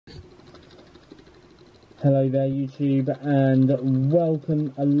Hello there YouTube, and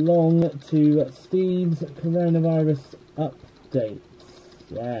welcome along to Steve's coronavirus updates.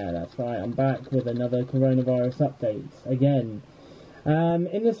 Yeah, that's right, I'm back with another coronavirus update again.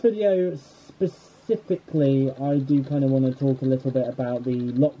 In this video specifically, I do kind of want to talk a little bit about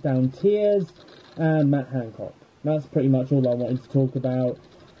the lockdown tiers and Matt Hancock. That's pretty much all I wanted to talk about.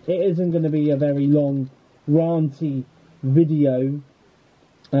 It isn't going to be a very long, ranty video.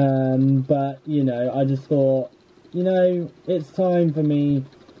 But, you know, I just thought, you know, it's time for me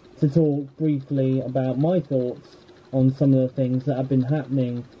to talk briefly about my thoughts on some of the things that have been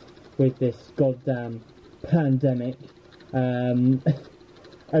happening with this goddamn pandemic, over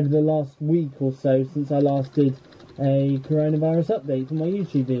the last week or so since I last did a coronavirus update for my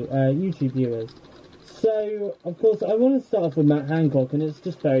YouTube viewers. So, of course, I want to start off with Matt Hancock, and it's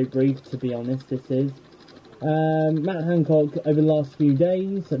just very brief, to be honest, this is. Matt Hancock, over the last few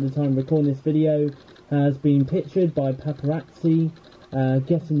days, at the time of recording this video, has been pictured by paparazzi,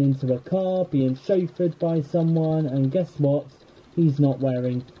 getting into a car, being chauffeured by someone, and guess what? He's not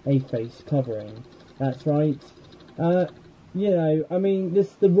wearing a face covering. That's right. You know, I mean, this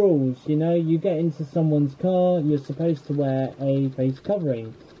is the rules, you know, you get into someone's car, you're supposed to wear a face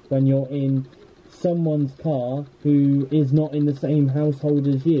covering when you're in someone's car who is not in the same household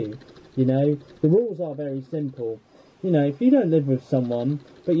as you. You know, the rules are very simple. You know, if you don't live with someone,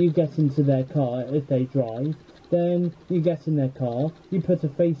 but you get into their car if they drive, then you get in their car, you put a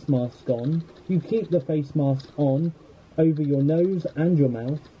face mask on, you keep the face mask on over your nose and your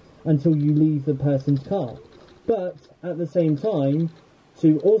mouth until you leave the person's car. But, at the same time,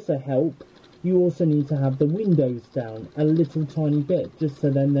 to also help, you also need to have the windows down a little tiny bit, just so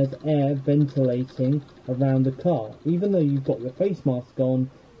then there's air ventilating around the car. Even though you've got your face mask on,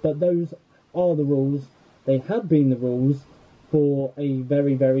 but those are the rules. They have been the rules for a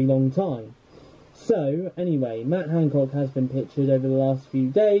very, very long time. So, anyway, Matt Hancock has been pictured over the last few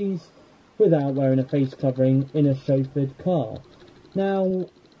days without wearing a face covering in a chauffeured car. Now,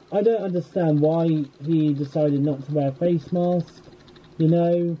 I don't understand why he decided not to wear a face mask. You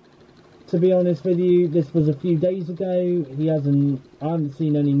know, to be honest with you, this was a few days ago. I haven't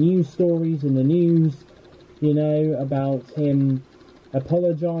seen any news stories in the news, you know, about him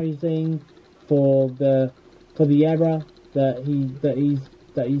apologising for the error that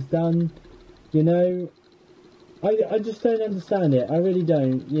he's done. You know, I just don't understand it. I really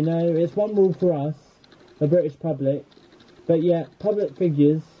don't. You know, it's one rule for us, the British public, but yet public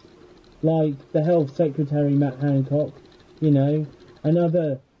figures like the Health Secretary Matt Hancock, you know, and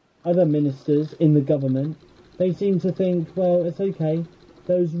other ministers in the government, they seem to think, well, it's okay.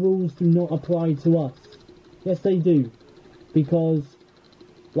 Those rules do not apply to us. Yes, they do, because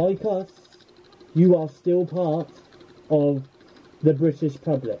like us, you are still part of the British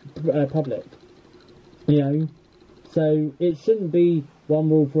public, you know, so it shouldn't be one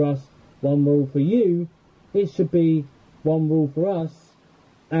rule for us, one rule for you. It should be one rule for us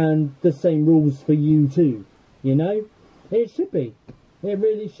and the same rules for you too, you know. It should be, it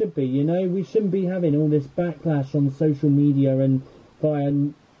really should be, you know. We shouldn't be having all this backlash on social media and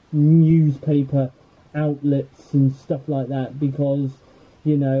via newspaper outlets and stuff like that because,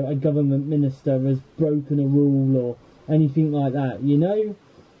 you know, a government minister has broken a rule or anything like that, you know?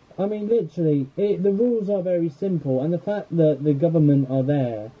 I mean, literally, the rules are very simple, and the fact that the government are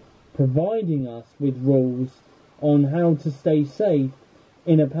there providing us with rules on how to stay safe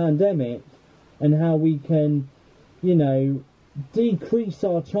in a pandemic and how we can, you know, decrease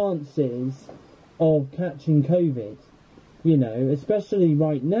our chances of catching COVID, you know, especially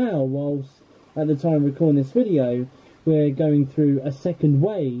right now, whilst at the time of recording this video, we're going through a second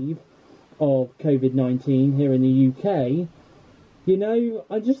wave of COVID-19 here in the UK. You know,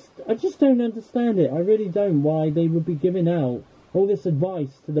 I just don't understand it. I really don't, why they would be giving out all this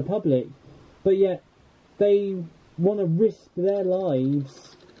advice to the public, but yet they want to risk their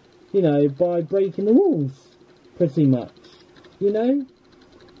lives, you know, by breaking the rules, pretty much, you know?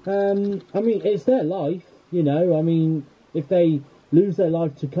 I mean, it's their life, you know. I mean, if they lose their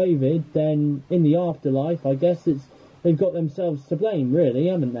life to COVID, then in the afterlife, I guess they've got themselves to blame, really,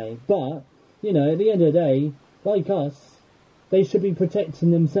 haven't they? But, you know, at the end of the day, like us, they should be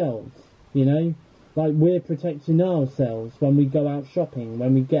protecting themselves, you know? Like we're protecting ourselves when we go out shopping,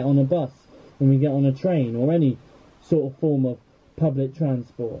 when we get on a bus, when we get on a train, or any sort of form of public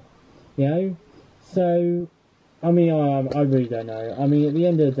transport, you know? So, I mean, I really don't know. I mean, at the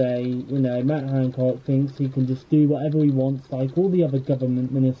end of the day, you know, Matt Hancock thinks he can just do whatever he wants, like all the other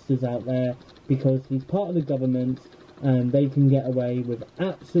government ministers out there, because he's part of the government, and they can get away with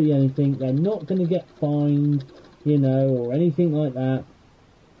absolutely anything. They're not going to get fined, you know, or anything like that.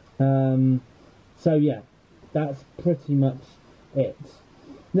 So yeah, That's pretty much it.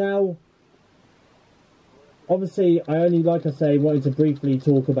 Now, obviously, I only, like I say, wanted to briefly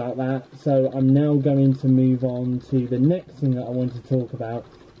talk about that, so I'm now going to move on to the next thing that I want to talk about,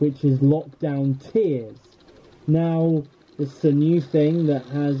 which is lockdown tiers. Now, this is a new thing that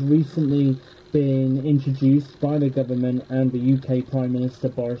has recently been introduced by the government and the UK Prime Minister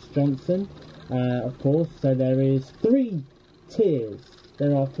Boris Johnson, of course. So there is 3 tiers.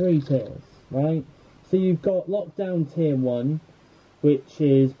 There are 3 tiers, right? So you've got lockdown tier 1, which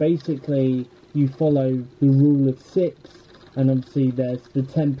is basically you follow the rule of 6, and obviously there's the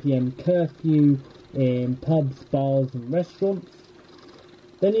 10 PM curfew in pubs, bars and restaurants.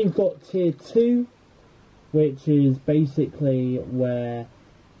 Then you've got tier 2, which is basically where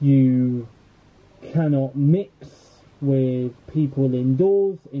you cannot mix with people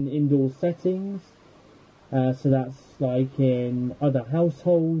indoors, in indoor settings. So that's like in other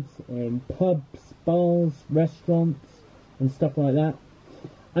households, in pubs, bars, restaurants, and stuff like that.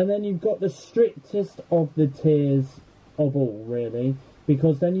 And then you've got the strictest of the tiers of all, really,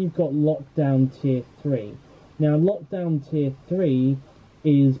 because then you've got lockdown tier 3. Now, lockdown tier 3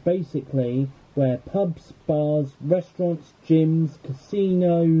 is basically where pubs, bars, restaurants, gyms,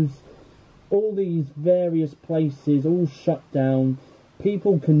 casinos, all these various places all shut down.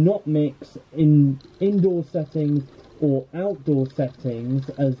 People cannot mix in indoor settings or outdoor settings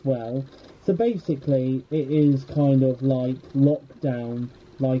as well. So basically it is kind of like lockdown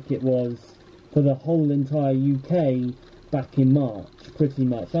like it was for the whole entire UK back in March, pretty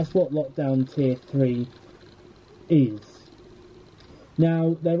much. That's what lockdown tier 3 is.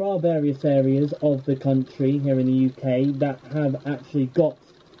 Now, there are various areas of the country here in the UK that have actually got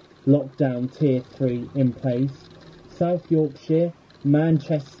lockdown tier 3 in place. South Yorkshire,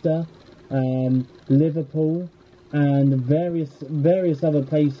 Manchester, Liverpool, and various other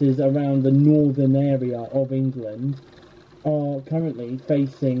places around the northern area of England are currently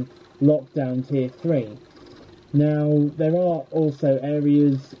facing lockdown tier 3. Now, there are also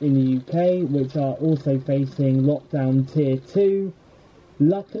areas in the UK which are also facing lockdown tier 2.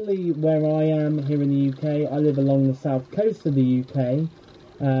 Luckily, where I am here in the UK, I live along the south coast of the UK.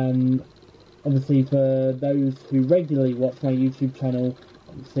 Obviously, for those who regularly watch my YouTube channel,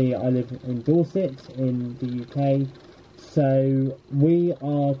 obviously I live in Dorset in the UK. So we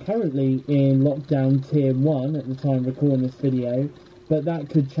are currently in lockdown tier 1 at the time of recording this video, but that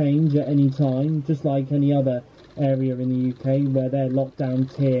could change at any time, just like any other area in the UK where their lockdown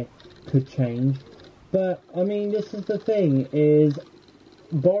tier could change. But I mean, this is the thing, is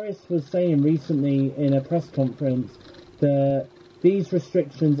Boris was saying recently in a press conference that these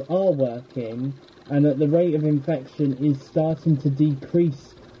restrictions are working and that the rate of infection is starting to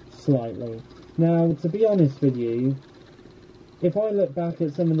decrease slightly. Now, to be honest with you, if I look back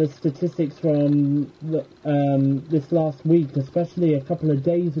at some of the statistics from this last week, especially a couple of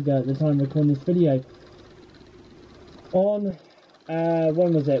days ago at the time of recording this video, on,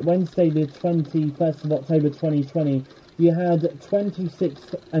 when was it, Wednesday the 21st of October 2020, you had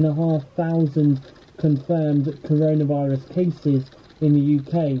 26,500 confirmed coronavirus cases in the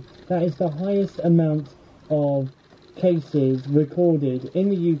UK. That is the highest amount of cases recorded in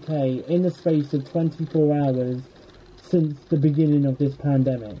the UK in the space of 24 hours since the beginning of this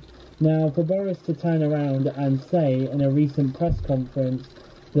pandemic. Now, for Boris to turn around and say in a recent press conference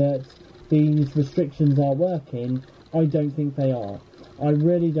that these restrictions are working, I don't think they are. I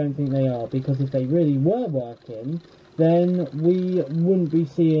really don't think they are, because if they really were working, then we wouldn't be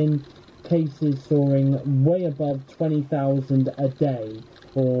seeing cases soaring way above 20,000 a day,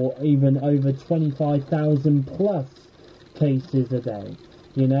 or even over 25,000 plus cases a day.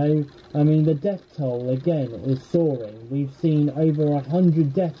 You know, I mean, the death toll again is soaring. We've seen over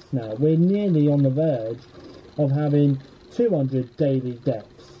 100 deaths now. We're nearly on the verge of having 200 daily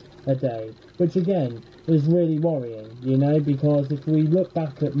deaths a day, which again is really worrying, you know, because if we look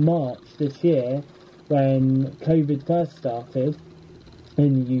back at March this year, when COVID first started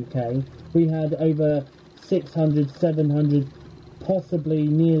in the UK, we had over 600, 700, possibly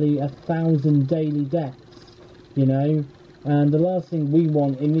nearly 1,000 daily deaths, you know, and the last thing we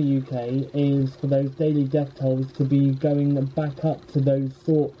want in the UK is for those daily death tolls to be going back up to those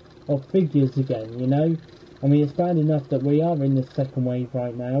sort of figures again, you know. I mean, it's bad enough that we are in this second wave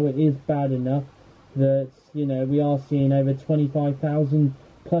right now. It is bad enough that, you know, we are seeing over 25,000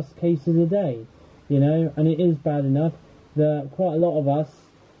 plus cases a day. You know, and it is bad enough that quite a lot of us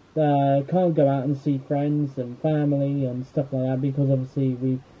can't go out and see friends and family and stuff like that, because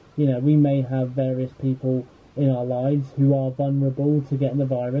obviously we may have various people in our lives who are vulnerable to getting the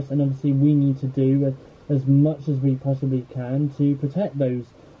virus, and obviously we need to do as much as we possibly can to protect those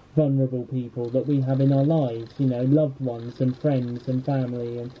vulnerable people that we have in our lives, you know, loved ones and friends and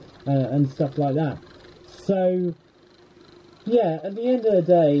family and stuff like that. So, yeah, at the end of the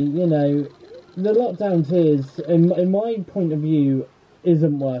day, you know, the lockdown tiers, in my point of view,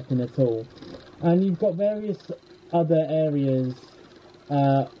 isn't working at all. And you've got various other areas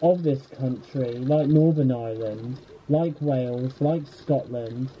of this country, like Northern Ireland, like Wales, like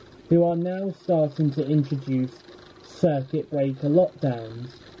Scotland, who are now starting to introduce circuit breaker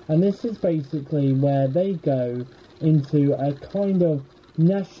lockdowns. And this is basically where they go into a kind of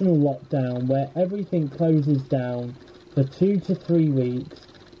national lockdown where everything closes down for 2 to 3 weeks,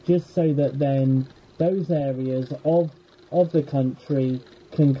 just so that then those areas of the country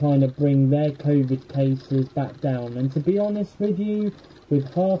can kind of bring their COVID cases back down. And to be honest with you,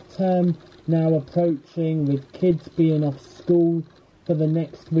 with half term now approaching, with kids being off school for the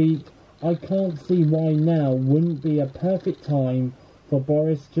next week, I can't see why now wouldn't be a perfect time for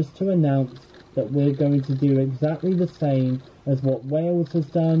Boris just to announce that we're going to do exactly the same as what Wales has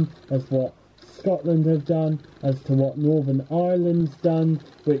done, as what Scotland have done, as to what Northern Ireland's done,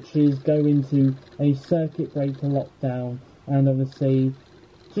 which is go into a circuit breaker lockdown, and obviously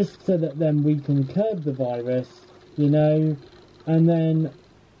just so that then we can curb the virus, you know, and then,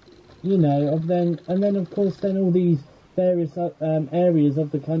 you know, and then of course then all these various areas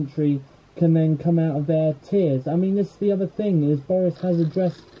of the country can then come out of their tiers. I mean, this is the other thing, is Boris has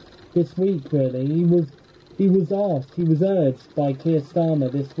addressed this week, really. He was urged by Keir Starmer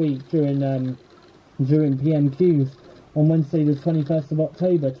this week during PMQs on Wednesday the 21st of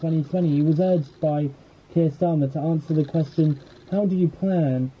October 2020. He was urged by Keir Starmer to answer the question, how do you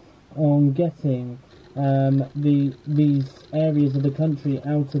plan on getting these areas of the country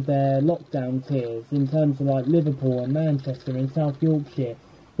out of their lockdown tiers, in terms of like Liverpool and Manchester and South Yorkshire,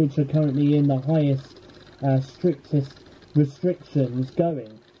 which are currently in the highest, strictest restrictions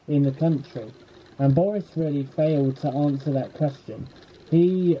going in the country. And Boris really failed to answer that question.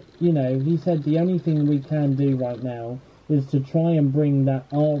 He said the only thing we can do right now is to try and bring that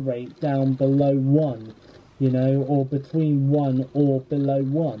R rate down below 1, you know, or between 1 or below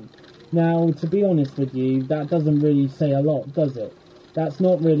 1. Now, to be honest with you, that doesn't really say a lot, does it? That's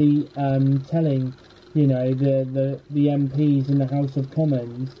not really telling, you know, the MPs in the House of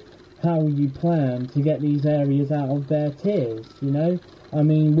Commons how you plan to get these areas out of their tiers, you know? I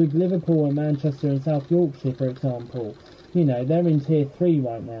mean, with Liverpool and Manchester and South Yorkshire, for example, you know, they're in tier 3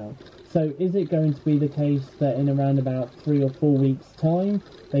 right now. So is it going to be the case that in around about 3 or 4 weeks' time,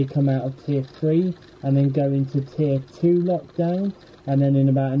 they come out of tier 3 and then go into tier 2 lockdown, and then in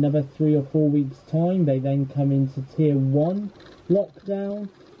about another 3 or 4 weeks' time, they then come into tier 1 lockdown?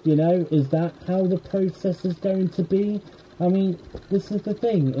 You know, is that how the process is going to be? I mean, this is the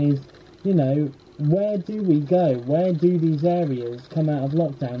thing, is, you know, where do we go? Where do these areas come out of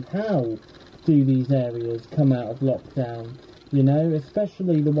lockdown? How do these areas come out of lockdown? You know,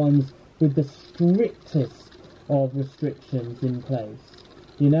 especially the ones with the strictest of restrictions in place.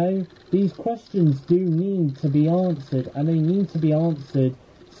 You know, these questions do need to be answered, and they need to be answered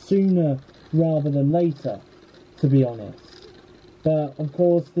sooner rather than later, to be honest. But, of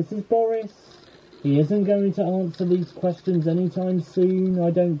course, this is Boris. He isn't going to answer these questions anytime soon, I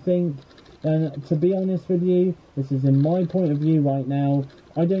don't think. And to be honest with you, this is in my point of view right now,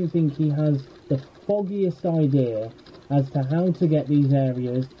 I don't think he has the foggiest idea as to how to get these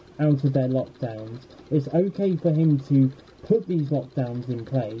areas out of their lockdowns. It's okay for him to put these lockdowns in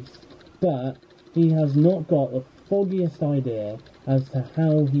place, but he has not got the foggiest idea as to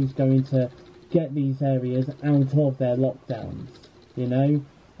how he's going to get these areas out of their lockdowns, you know?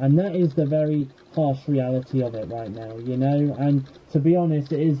 And that is the very harsh reality of it right now, you know? And to be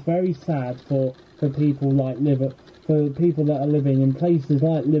honest, it is very sad for people like for people that are living in places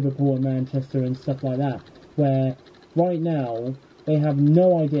like Liverpool and Manchester and stuff like that, where right now they have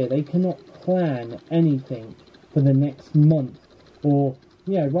no idea, they cannot plan anything for the next month. Or,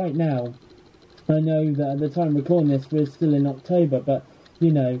 yeah, right now, I know that at the time of recording this, we're still in October, but,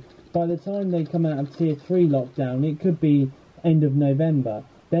 you know, by the time they come out of tier 3 lockdown, it could be end of November.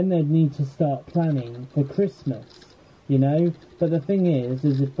 Then they'd need to start planning for Christmas, you know? But the thing is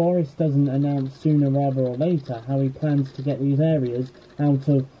if Boris doesn't announce sooner rather or later how he plans to get these areas out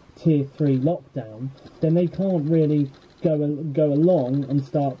of tier 3 lockdown, then they can't really go along and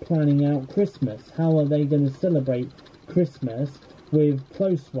start planning out Christmas. How are they going to celebrate Christmas with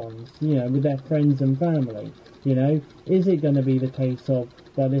close ones, you know, with their friends and family, you know? Is it going to be the case of,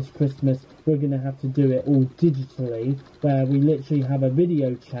 well, this Christmas we're going to have to do it all digitally, where we literally have a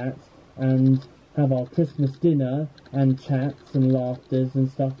video chat and have our Christmas dinner and chats and laughters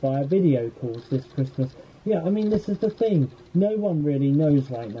and stuff via video calls this Christmas? yeah, I mean, this is the thing. No one really knows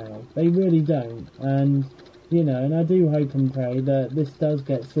right now. They really don't. And, you know, and I do hope and pray that this does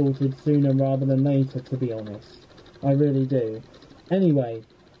get sorted sooner rather than later, to be honest. I really do. Anyway,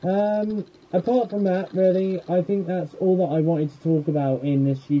 apart from that, really, I think that's all that I wanted to talk about in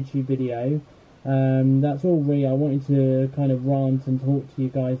this YouTube video. That's all really I wanted to kind of rant and talk to you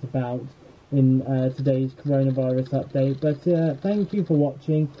guys about in today's coronavirus update. But thank you for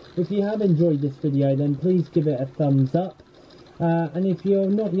watching. If you have enjoyed this video, then please give it a thumbs up. And if you're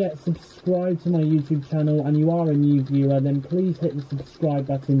not yet subscribed to my YouTube channel and you are a new viewer, then please hit the subscribe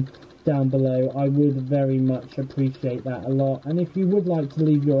button down below. I would very much appreciate that a lot. And if you would like to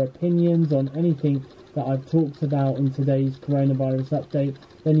leave your opinions on anything that I've talked about in today's coronavirus update,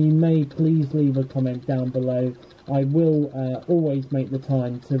 then you may please leave a comment down below. I will always make the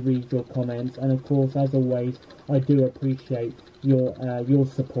time to read your comments, and of course, as always, I do appreciate your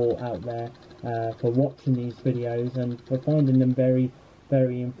support out there for watching these videos and for finding them very,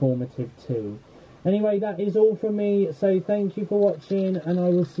 very informative too. Anyway, that is all from me, so thank you for watching, and I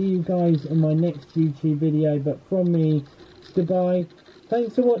will see you guys in my next YouTube video. But from me, goodbye,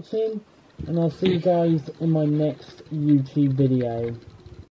 thanks for watching, and I'll see you guys in my next YouTube video.